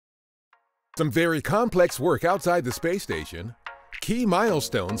Some very complex work outside the space station, key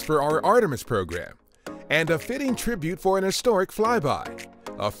milestones for our Artemis program, and a fitting tribute for an historic flyby.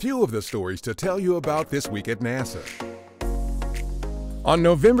 A few of the stories to tell you about this week at NASA. On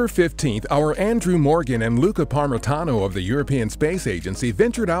November 15th, our Andrew Morgan and Luca Parmitano of the European Space Agency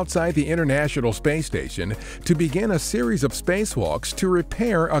ventured outside the International Space Station to begin a series of spacewalks to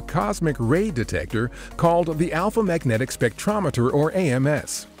repair a cosmic ray detector called the Alpha Magnetic Spectrometer, or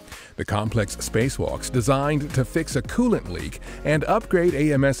AMS. The complex spacewalks, designed to fix a coolant leak and upgrade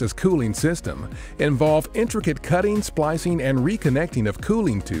AMS's cooling system, involve intricate cutting, splicing, and reconnecting of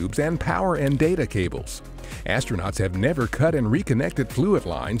cooling tubes and power and data cables. Astronauts have never cut and reconnected fluid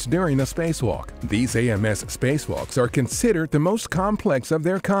lines during a spacewalk. These AMS spacewalks are considered the most complex of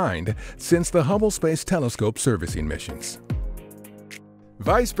their kind since the Hubble Space Telescope servicing missions.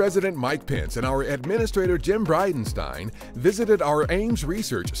 Vice President Mike Pence and our Administrator Jim Bridenstine visited our Ames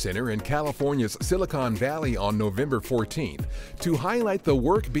Research Center in California's Silicon Valley on November 14th to highlight the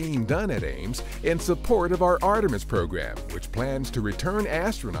work being done at Ames in support of our Artemis program, which plans to return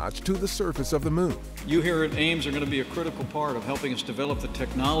astronauts to the surface of the Moon. You here at Ames are going to be a critical part of helping us develop the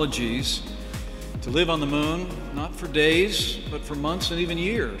technologies to live on the Moon, not for days, but for months and even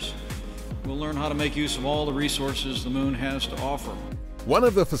years. We'll learn how to make use of all the resources the Moon has to offer. One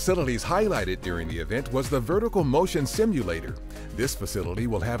of the facilities highlighted during the event was the Vertical Motion Simulator. This facility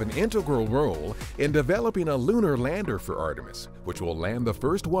will have an integral role in developing a lunar lander for Artemis, which will land the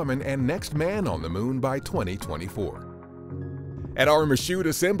first woman and next man on the Moon by 2024. At our Michoud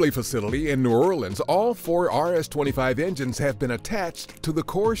Assembly Facility in New Orleans, all 4 RS-25 engines have been attached to the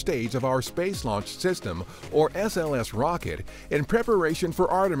core stage of our Space Launch System, or SLS rocket, in preparation for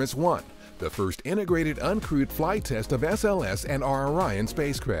Artemis 1. The first integrated uncrewed flight test of SLS and our Orion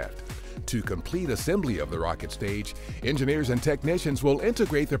spacecraft. To complete assembly of the rocket stage, engineers and technicians will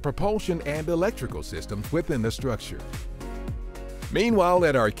integrate the propulsion and electrical systems within the structure. Meanwhile,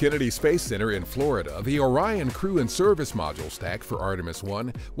 at our Kennedy Space Center in Florida, the Orion Crew and Service Module stack for Artemis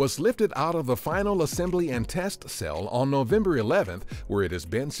 1 was lifted out of the final assembly and test cell on November 11th, where it has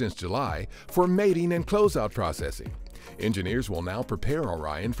been since July, for mating and closeout processing. Engineers will now prepare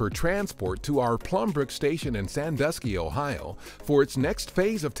Orion for transport to our Plumbrook Station in Sandusky, Ohio, for its next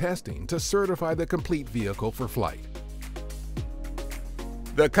phase of testing to certify the complete vehicle for flight.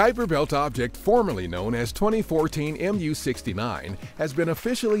 The Kuiper Belt object, formerly known as 2014 MU-69, has been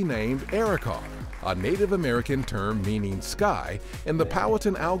officially named Arikoth, a Native American term meaning sky in the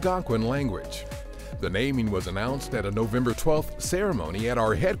Powhatan Algonquin language. The naming was announced at a November 12th ceremony at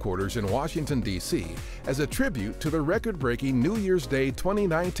our headquarters in Washington, D.C. as a tribute to the record-breaking New Year's Day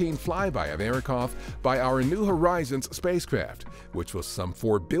 2019 flyby of Arikoth by our New Horizons spacecraft, which was some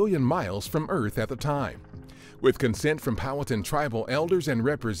 4 billion miles from Earth at the time. With consent from Powhatan tribal elders and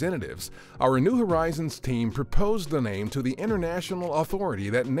representatives, our New Horizons team proposed the name to the international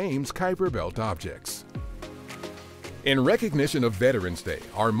authority that names Kuiper Belt objects. In recognition of Veterans Day,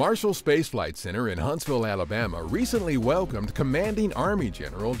 our Marshall Space Flight Center in Huntsville, Alabama recently welcomed Commanding Army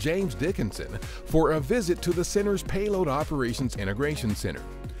General James Dickinson for a visit to the center's Payload Operations Integration Center.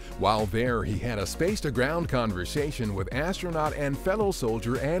 While there, he had a space-to-ground conversation with astronaut and fellow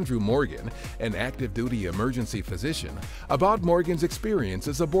soldier Andrew Morgan, an active duty emergency physician, about Morgan's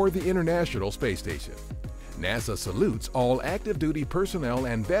experiences aboard the International Space Station. NASA salutes all active duty personnel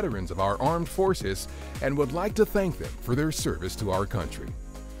and veterans of our armed forces and would like to thank them for their service to our country.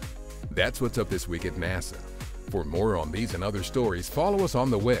 That's what's up this week at NASA. For more on these and other stories, follow us on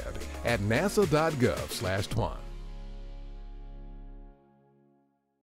the web at nasa.gov/twan.